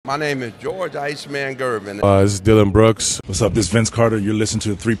My name is George Iceman Gervin. This is Dylan Brooks. What's up? This is Vince Carter. You're listening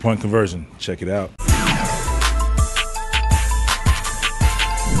to the 3-Point Conversion. Check it out.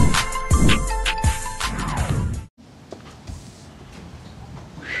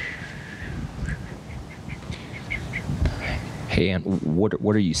 Hey, and what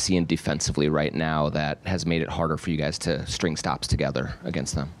are you seeing defensively right now that has made it harder for you guys to string stops together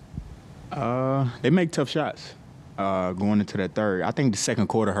against them? They make tough shots going into that third. I think the second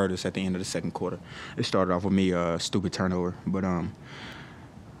quarter hurt us at the end of the second quarter. It started off with me a stupid turnover, but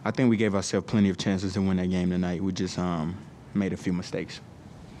I think we gave ourselves plenty of chances to win that game tonight. We just made a few mistakes.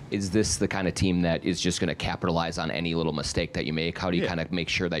 Is this the kind of team that is just going to capitalize on any little mistake that you make? How do you kind of make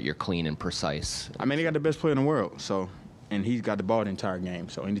sure that you're clean and precise? I mean, they got the best player in the world, and he's got the ball the entire game.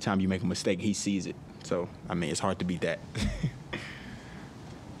 So anytime you make a mistake, he sees it. So, I mean, it's hard to beat that.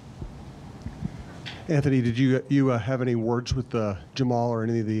 Anthony, did you have any words with Jamal or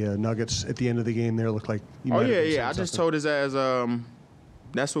any of the Nuggets at the end of the game there? Looked like you might have been saying I just something. told his ass,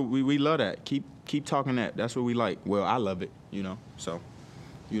 that's what we love that. Keep talking that. That's what we like. Well, I love it, So,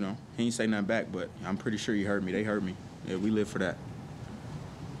 he ain't say nothing back, but I'm pretty sure he heard me. They heard me. Yeah, we live for that.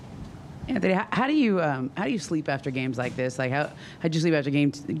 Anthony, how do you sleep after games like this? Like how'd you sleep after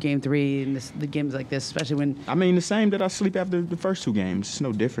game 3 and the games like this, especially when? I mean, the same that I sleep after the first 2 games. It's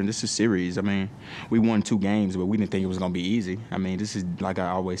no different. This is a series. I mean, we won 2 games, but we didn't think it was gonna be easy. I mean, this is like I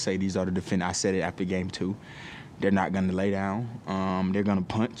always say. These are the defenders. I said it after game 2. They're not gonna lay down. They're gonna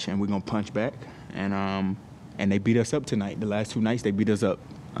punch, and we're gonna punch back. And they beat us up tonight. The last 2 nights they beat us up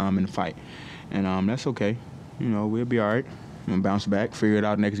in the fight, and that's okay. We'll be all right. We'll bounce back, figure it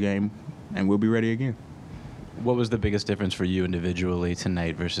out next game. And we'll be ready again. What was the biggest difference for you individually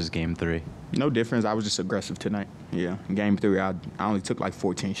tonight versus Game 3? No difference. I was just aggressive tonight. Yeah. In Game 3, I only took like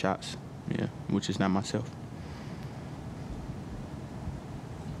 14 shots. Yeah, which is not myself.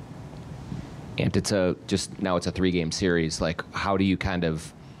 And it's a 3-game series. Like, how do you kind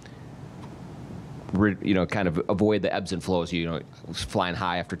of avoid the ebbs and flows? Flying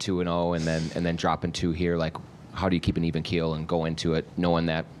high after 2-0 and then dropping 2 here. Like, how do you keep an even keel and go into it knowing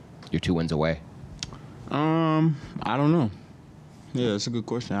that you're 2 wins away? I don't know. Yeah, that's a good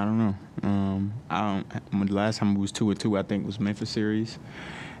question. I don't know. The last time we was 2-2, I think was Memphis series,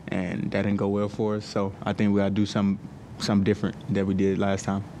 and that didn't go well for us. So I think we gotta do something different that we did last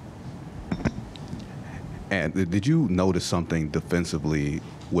time. And did you notice something defensively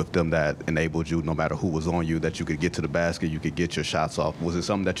with them that enabled you, no matter who was on you, that you could get to the basket, you could get your shots off? Was it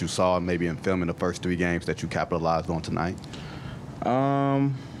something that you saw maybe in film in the first 3 games that you capitalized on tonight?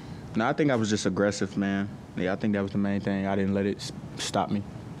 No, I think I was just aggressive, man. Yeah, I think that was the main thing. I didn't let it stop me.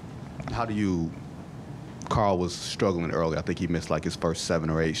 Carl was struggling early. I think he missed like his first 7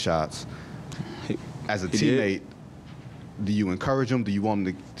 or 8 shots. As a teammate, do you encourage him? Do you want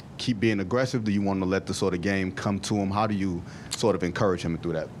him to keep being aggressive? Do you want him to let the sort of game come to him? How do you sort of encourage him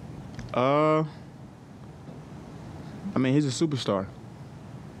through that? I mean, he's a superstar.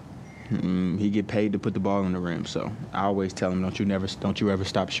 He get paid to put the ball in the rim, so I always tell him, don't you ever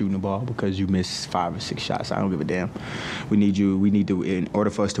stop shooting the ball because you miss 5 or 6 shots. I don't give a damn. We need to, in order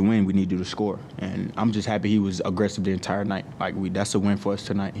for us to win, we need you to score. And I'm just happy he was aggressive the entire night. That's a win for us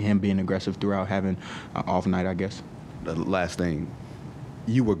tonight, him being aggressive throughout, having an off night, I guess. The last thing,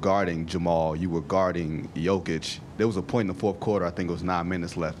 you were guarding Jamal, you were guarding Jokic. There was a point in the fourth quarter, I think it was 9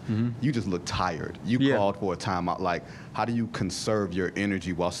 minutes left. Mm-hmm. You just looked tired. You called for a timeout. Like, how do you conserve your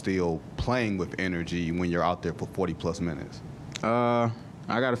energy while still playing with energy when you're out there for 40-plus minutes? I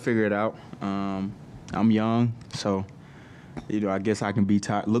got to figure it out. I'm young, so, I guess I can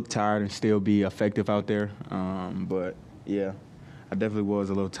look tired and still be effective out there. But, yeah, I definitely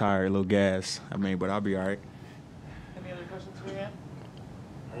was a little tired, a little gassed. but I'll be all right. Any other questions for you?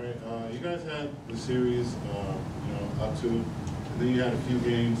 All right, you guys had the series, up to, and then you had a few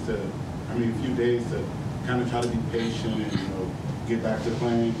days to kind of try to be patient and, get back to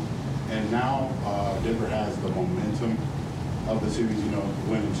playing. And now Denver has the momentum of the series,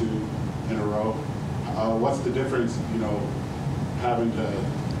 winning 2 in a row. What's the difference, having to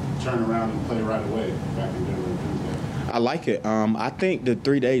turn around and play right away back in Denver Tuesday? I like it. I think the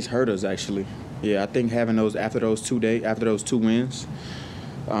 3 days hurt us, actually. Yeah, I think having after those 2 wins,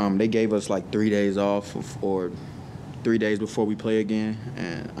 they gave us like 3 days off or 3 days before we play again,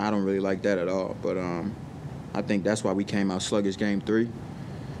 and I don't really like that at all. But I think that's why we came out sluggish game 3.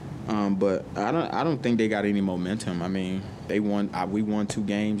 But I don't think they got any momentum. I mean, they won. We won 2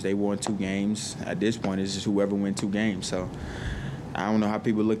 games. They won 2 games. At this point, it's just whoever win 2 games. So I don't know how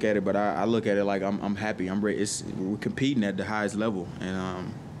people look at it, but I look at it like I'm happy. I'm ready. We're competing at the highest level,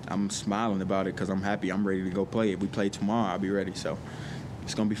 and I'm smiling about it because I'm happy. I'm ready to go play. If we play tomorrow, I'll be ready. So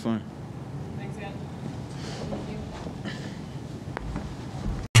It's gonna be fun.